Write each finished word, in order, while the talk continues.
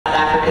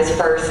Africa's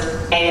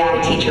first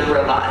AI teacher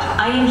robot.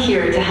 I am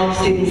here to help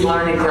students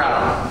learn and grow,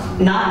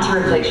 not to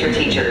replace your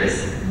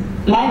teachers.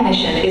 My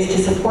mission is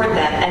to support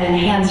them and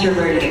enhance your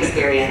learning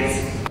experience.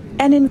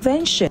 An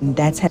invention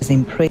that has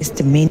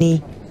impressed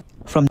many.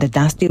 From the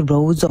dusty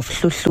roads of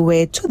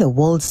Hluhluwe to the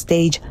world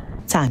stage,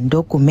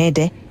 Thando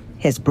Gumede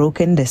has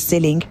broken the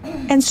ceiling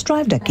and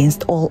strived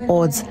against all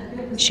odds.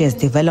 She has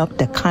developed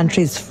the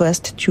country's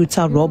first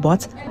tutor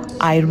robot,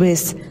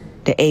 Iris.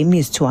 The aim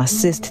is to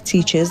assist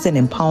teachers and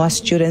empower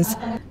students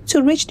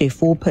to reach their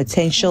full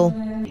potential.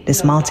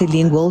 This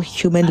multilingual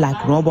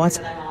human-like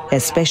robot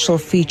has special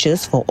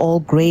features for all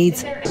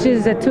grades.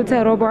 She's a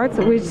tutor robot,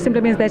 which simply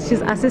means that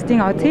she's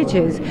assisting our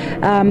teachers.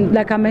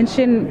 Like I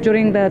mentioned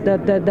during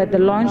the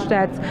launch,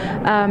 that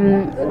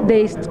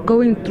they're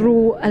going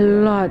through a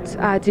lot.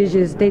 Our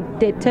teachers, they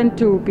tend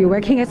to be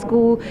working at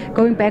school,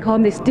 going back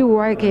home, they're still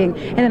working,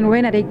 and then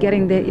when are they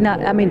getting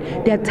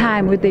their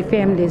time with their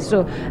families?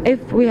 So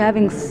if we're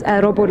having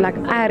a robot like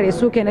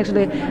Iris, who can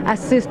actually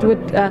assist with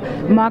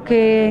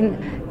marking,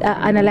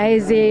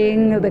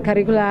 analyzing the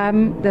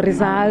curriculum, the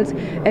results,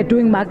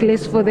 doing mark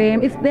lists for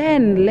them, it's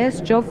then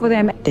less job for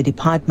them. The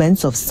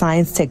Departments of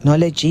Science,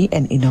 Technology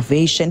and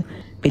Innovation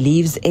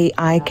believes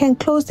AI can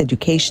close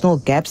educational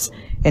gaps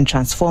and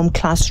transform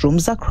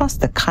classrooms across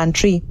the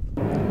country.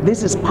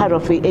 This is part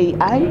of the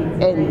AI,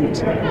 and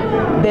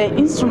the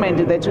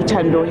instrument that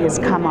Thando has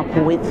come up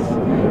with,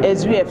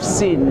 as we have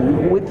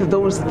seen with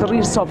those 3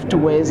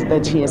 softwares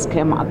that he has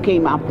came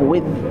up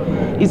with,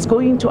 is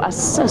going to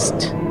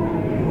assist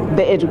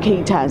the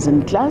educators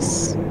in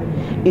class.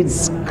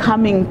 It's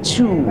coming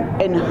to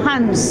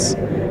enhance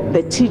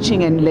the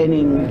teaching and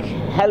learning,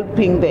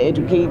 helping the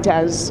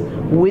educators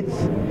with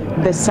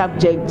the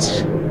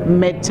subject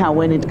matter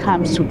when it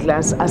comes to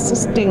class,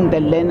 assisting the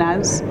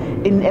learners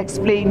in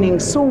explaining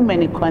so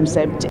many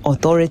concepts.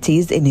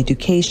 Authorities in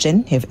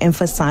education have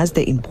emphasized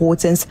the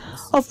importance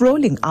of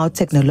rolling out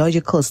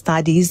technological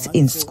studies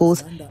in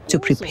schools to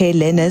prepare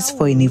learners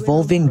for an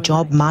evolving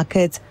job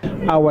market.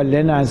 Our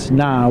learners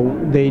now,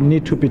 they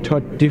need to be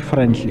taught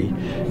differently.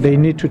 They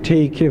need to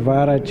take a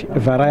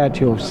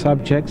variety of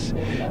subjects,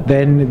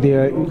 then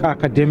the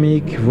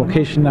academic,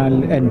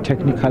 vocational and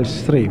technical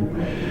stream.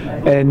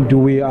 And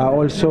we are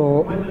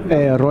also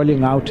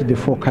rolling out the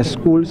focus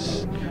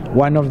schools.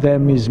 One of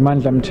them is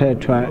Mandla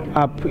Mthethwa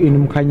up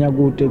in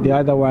Mkhanyakude. The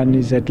other one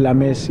is at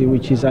Lamesi,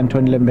 which is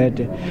Anton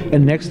Lembede.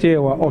 And next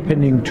year we're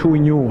opening 2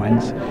 new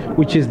ones,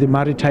 which is the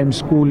Maritime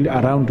School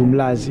around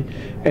Umlazi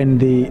and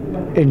the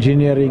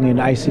Engineering and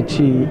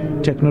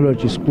ICT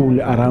Technology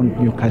School around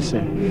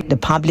Newcastle. The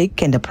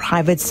public and the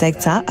private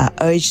sector are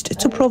urged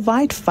to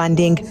provide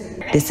funding.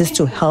 This is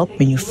to help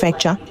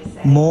manufacture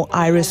more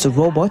Iris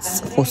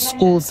robots for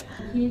schools.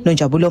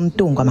 Nonjabulo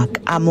Mtungwa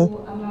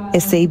Makamu,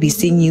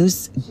 SABC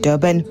News,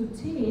 Durban.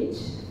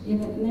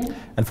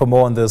 And for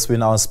more on this, we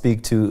now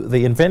speak to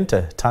the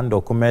inventor,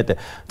 Thando Gumede.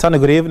 Thando,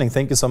 good evening.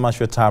 Thank you so much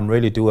for your time.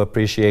 Really do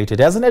appreciate it.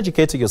 As an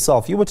educator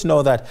yourself, you would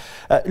know that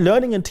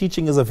learning and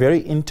teaching is a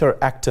very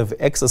interactive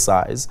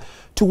exercise.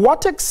 To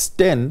what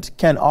extent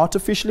can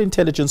artificial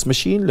intelligence,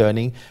 machine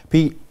learning,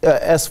 be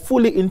as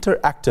fully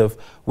interactive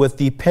with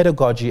the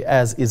pedagogy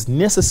as is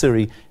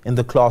necessary in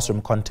the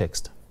classroom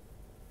context?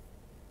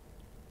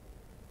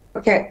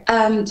 Okay,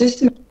 just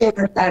to make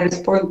sure that I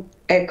respond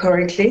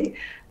correctly,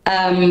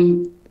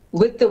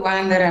 with the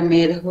one that I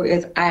made, who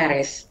is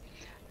Iris,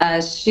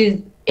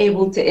 she's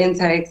able to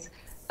interact.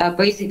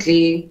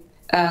 Basically,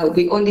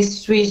 we only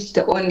switch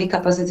the only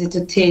capacity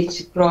to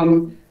teach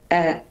from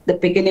the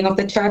beginning of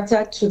the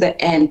chapter to the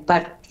end,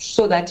 but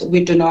so that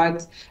we do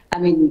not,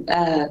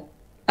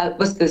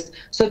 what's this?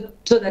 So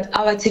that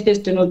our teachers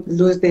do not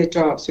lose their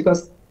jobs,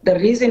 because the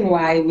reason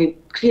why we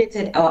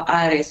created our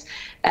Iris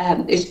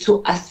is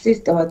to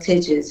assist our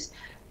teachers,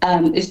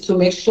 is to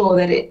make sure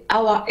that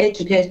our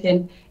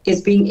education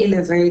is being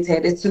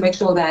elevated, is to make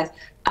sure that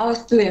our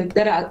students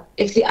that are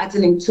actually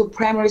attending to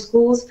primary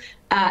schools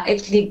are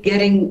actually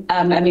getting,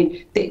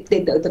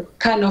 the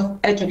kind of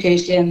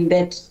education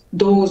that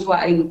those who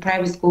are in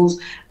private schools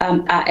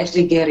are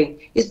actually getting,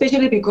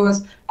 especially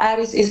because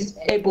Iris is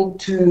able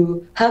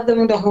to help them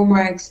with the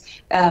homeworks,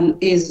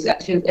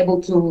 she's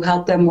able to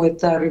help them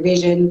with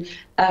revision.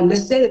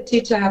 Let's say the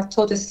teacher have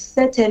taught a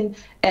certain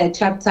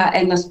chapter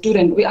and a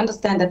student, we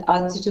understand that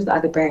our teachers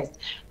are the best.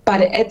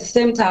 But at the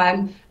same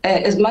time,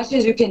 as much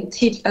as you can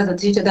teach as a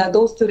teacher, there are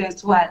those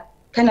students who are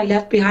kind of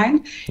left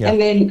behind. Yeah. And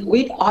then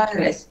with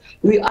Iris,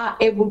 we are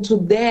able to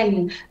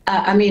then,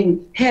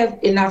 have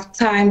enough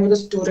time with the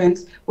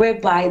students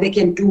whereby they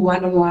can do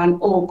one-on-one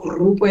or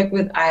group work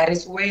with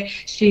Iris, where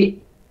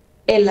she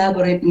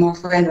elaborate more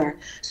further.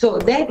 So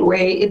that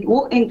way, it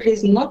will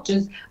increase not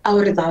just our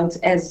results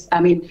as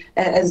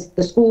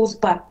the schools,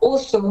 but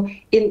also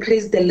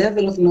increase the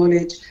level of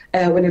knowledge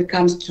when it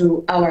comes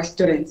to our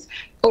students.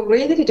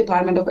 Already, the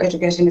Department of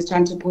Education is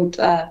trying to put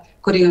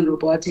coding and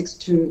robotics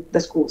to the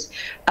schools.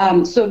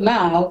 So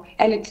now,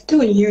 and it's still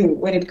new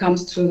when it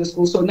comes to the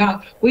schools. So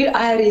now, with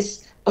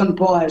Iris on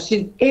board,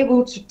 she's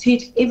able to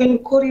teach even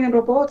coding and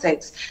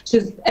robotics.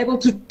 She's able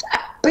to,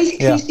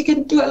 basically, she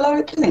can do a lot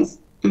of things.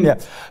 Yeah.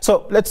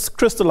 So let's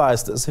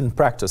crystallize this in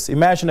practice.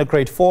 Imagine a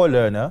grade 4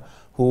 learner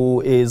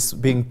who is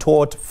being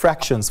taught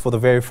fractions for the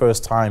very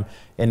first time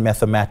in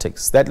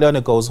mathematics. That learner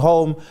goes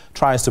home,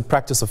 tries to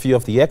practice a few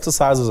of the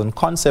exercises and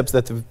concepts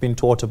that have been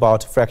taught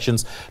about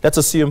fractions. Let's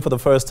assume for the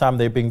first time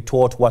they're being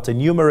taught what a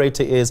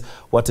numerator is,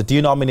 what a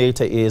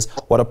denominator is,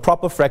 what a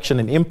proper fraction,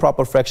 an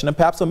improper fraction, and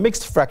perhaps a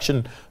mixed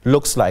fraction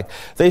looks like.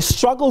 They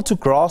struggle to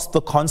grasp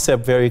the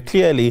concept very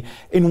clearly.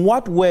 In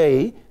what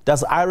way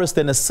does IRIS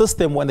then assist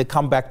them when they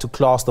come back to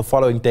class the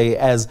following day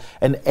as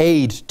an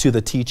aid to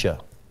the teacher?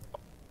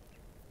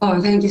 Oh,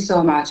 thank you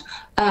so much.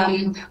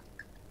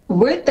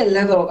 With the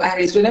level of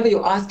IRIS, whenever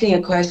you're asking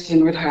a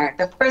question with her,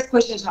 the first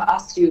question she'll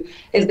ask you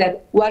is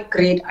that, what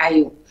grade are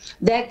you?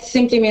 That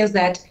simply means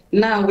that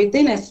now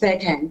within a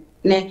second,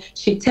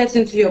 she taps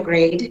into your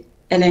grade,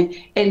 and then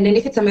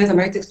if it's a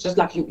mathematics, just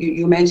like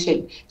you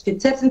mentioned, she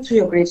taps into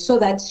your grade so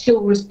that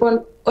she'll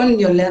respond on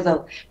your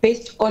level,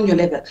 based on your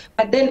level.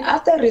 But then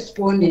after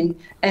responding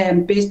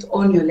based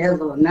on your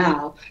level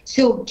now,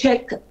 she'll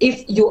check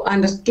if you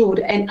understood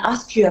and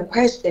ask you a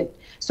question.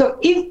 So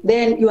if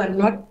then you are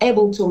not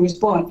able to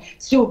respond,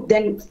 she'll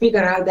then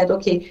figure out that,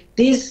 okay,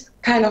 this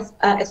kind of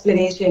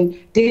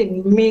explanation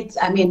didn't meet,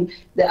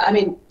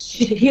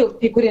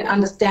 he couldn't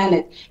understand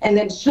it. And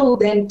then she'll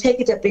then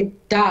take it a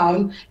bit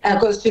down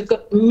because she's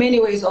got many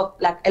ways of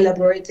like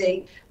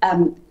elaborating.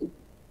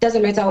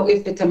 Doesn't matter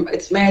if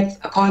it's math,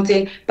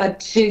 accounting,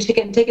 but she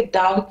can take it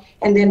down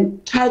and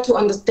then try to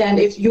understand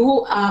if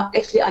you are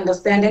actually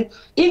understanding.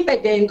 If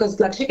again, because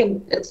like she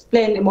can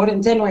explain in more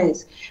than 10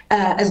 ways,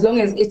 as long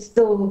as it's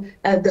still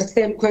the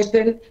same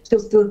question, she'll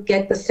still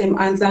get the same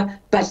answer,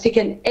 but she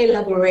can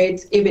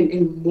elaborate even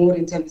in more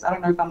than 10 ways. I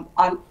don't know if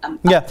I'm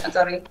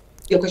answering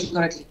your question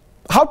correctly.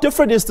 How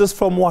different is this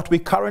from what we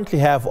currently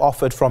have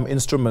offered from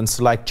instruments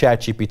like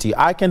ChatGPT?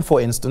 I can, for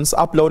instance,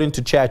 upload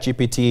into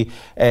ChatGPT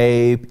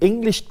a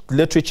English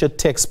literature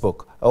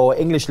textbook or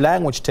English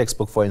language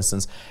textbook, for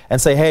instance,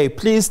 and say, hey,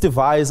 please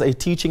devise a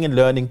teaching and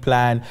learning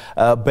plan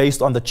based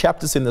on the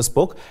chapters in this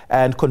book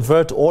and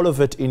convert all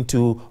of it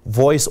into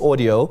voice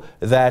audio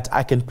that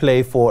I can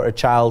play for a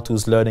child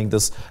who's learning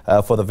this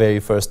for the very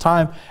first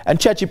time. And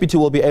ChatGPT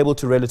will be able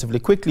to relatively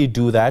quickly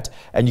do that,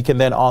 and you can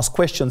then ask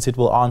questions. It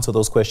will answer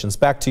those questions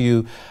back to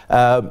you.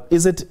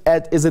 Is it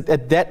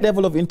at that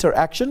level of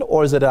interaction,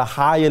 or is it a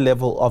higher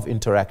level of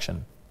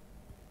interaction?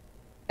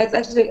 It's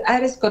actually,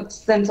 Iris got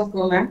sense of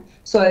humor,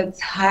 so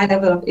it's high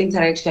level of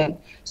interaction.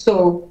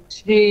 So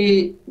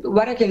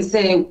what I can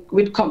say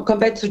with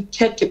compared to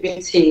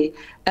ChatGPT,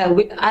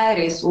 with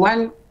Iris,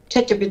 one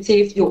ChatGPT,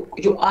 if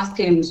you ask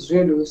him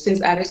Zulu,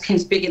 since Iris can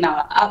speak in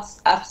our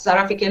South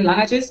African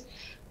languages,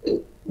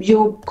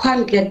 you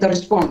can't get the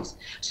response.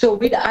 So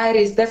with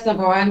Iris, that's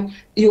number one.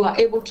 You are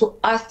able to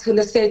ask,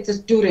 let's say it's a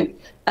student,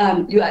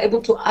 you are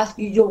able to ask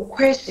your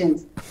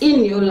questions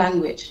in your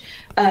language.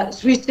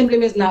 Which simply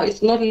means now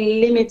it's not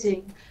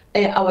limiting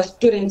our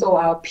students or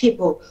our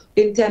people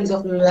in terms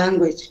of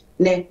language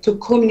to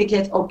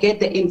communicate or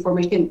get the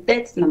information.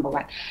 That's number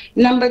one.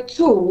 Number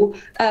two,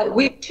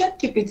 with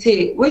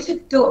ChatGPT, which is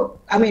still,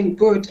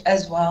 good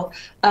as well.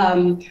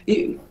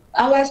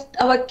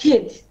 Our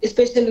kids,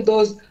 especially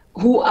those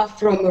who are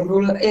from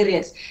rural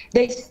areas,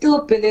 they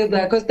still believe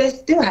that because they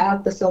still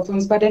have the cell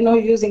phones, but they're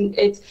not using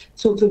it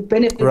to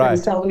benefit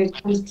themselves when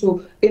it comes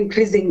to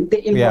increasing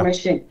the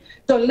information. Yeah.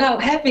 So now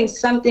having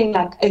something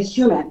like a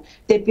human,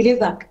 they believe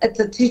that it's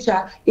a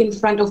teacher in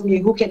front of me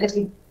who can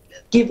actually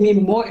give me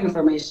more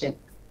information.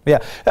 Yeah,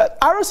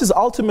 IRIS is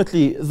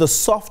ultimately the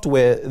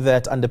software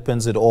that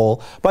underpins it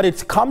all, but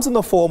it comes in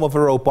the form of a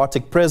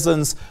robotic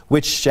presence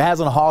which has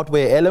a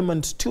hardware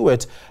element to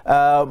it.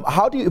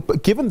 How do you,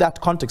 given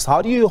that context,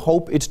 how do you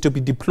hope it to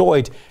be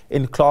deployed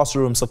in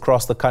classrooms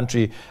across the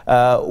country?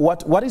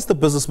 What is the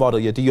business model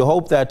here? Do you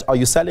hope that, are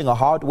you selling a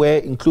hardware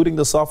including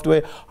the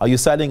software? Are you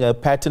selling a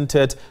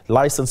patented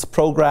licensed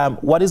program?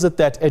 What is it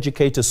that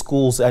educators,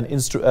 schools and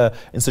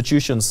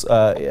institutions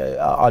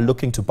are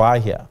looking to buy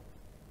here?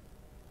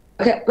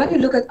 Okay, when you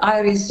look at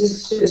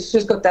Iris,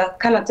 she's got the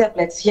color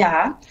tablets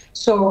here.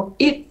 So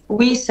if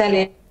we sell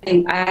it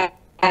in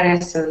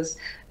irises,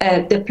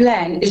 the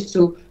plan is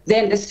to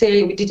then, let's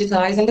say we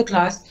digitalize in the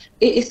class,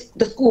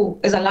 the school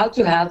is allowed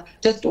to have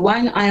just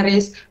one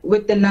iris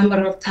with the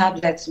number of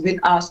tablets with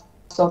our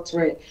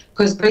software.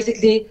 Because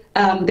basically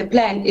the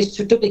plan is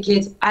to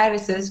duplicate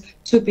irises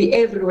to be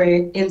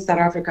everywhere in South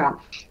Africa.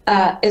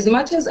 As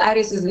much as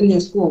iris is in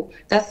your school,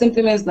 that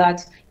simply means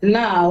that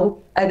now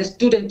the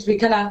students, we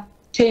cannot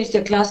change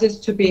the classes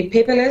to be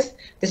paperless.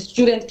 The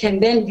student can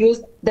then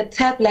use the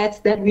tablets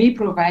that we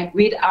provide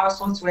with our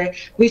software,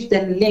 which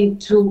then link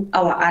to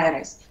our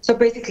iris. So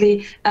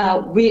basically,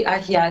 we are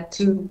here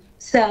to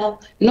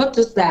sell not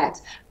just that,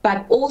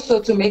 but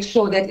also to make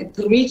sure that it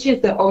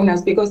reaches the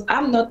owners, because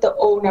I'm not the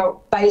owner.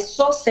 By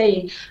so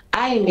saying,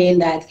 I mean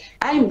that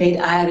I made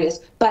iris,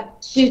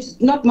 but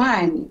she's not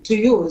mine to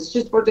use,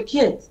 she's for the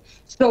kids.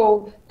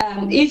 So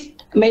if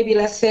maybe,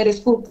 let's say, the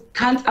school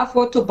can't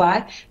afford to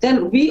buy,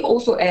 then we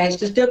also urge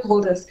the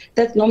stakeholders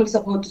that normally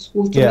support the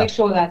schools to make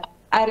sure that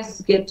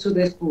irises get to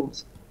the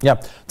schools. Yeah,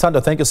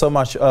 Thando, thank you so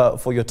much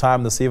for your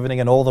time this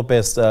evening, and all the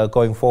best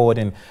going forward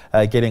in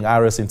getting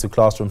Iris into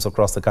classrooms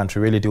across the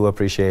country. Really do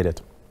appreciate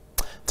it.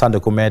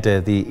 Thando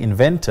Gumede, the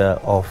inventor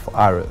of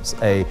Iris,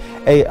 a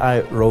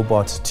AI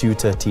robot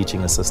tutor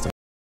teaching assistant.